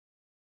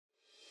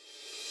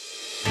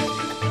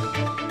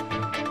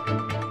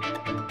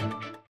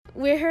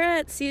We're here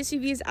at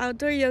CSUB's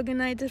Outdoor Yoga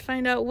Night to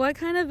find out what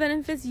kind of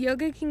benefits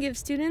yoga can give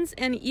students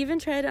and even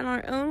try it on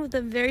our own with a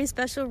very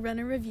special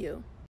runner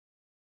review.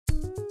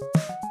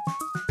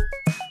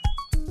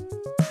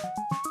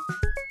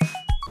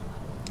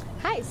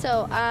 Hi,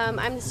 so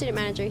I'm the student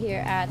manager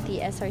here at the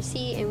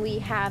SRC, and we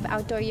have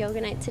Outdoor Yoga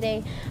Night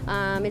today.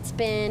 It's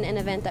been an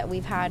event that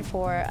we've had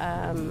for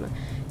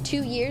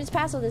 2 years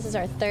past, so this is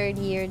our third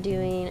year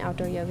doing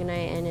Outdoor Yoga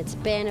Night, and it's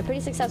been a pretty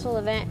successful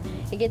event.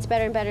 It gets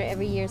better and better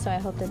every year, so I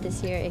hope that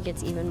this year it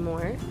gets even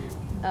more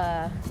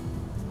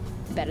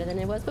better than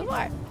it was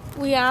before.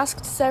 We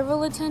asked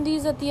several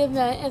attendees at the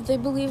event if they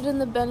believed in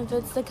the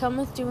benefits that come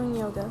with doing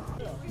yoga.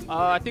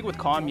 I think with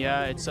Calm,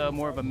 yeah, it's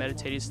more of a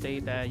meditative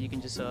state that you can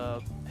just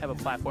have a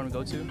platform to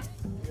go to.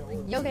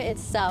 Yoga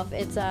itself,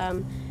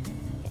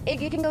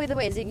 it can go either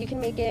ways. You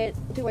can make it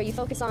to where you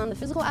focus on the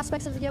physical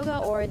aspects of yoga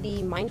or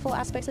the mindful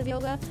aspects of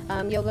yoga.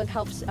 Yoga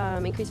helps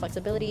increase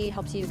flexibility,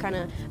 helps you kind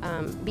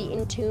of be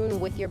in tune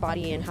with your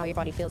body and how your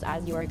body feels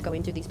as you are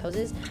going through these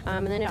poses.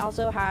 And then it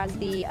also has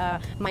the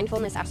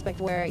mindfulness aspect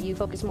where you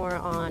focus more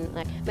on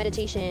like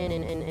meditation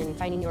and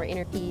finding your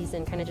inner peace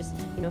and kind of just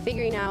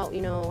figuring out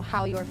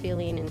how you're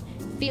feeling and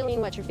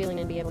feeling what you're feeling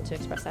and be able to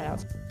express that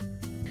out.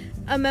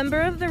 A member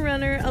of the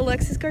runner,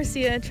 Alexis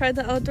Garcia, tried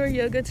the outdoor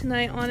yoga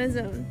tonight on his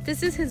own.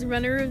 This is his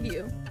runner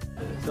review.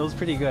 It was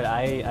pretty good.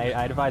 I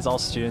advise all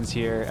students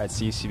here at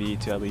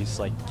CCB to at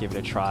least give it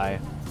a try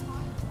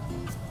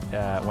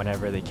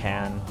whenever they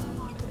can,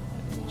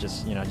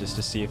 just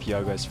to see if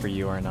yoga is for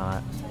you or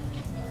not.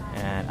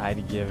 And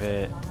I'd give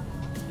it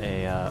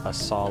a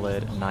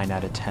solid 9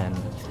 out of 10.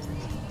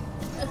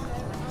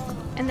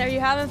 And there you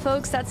have it,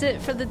 folks. That's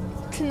it for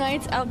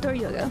tonight's outdoor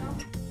yoga.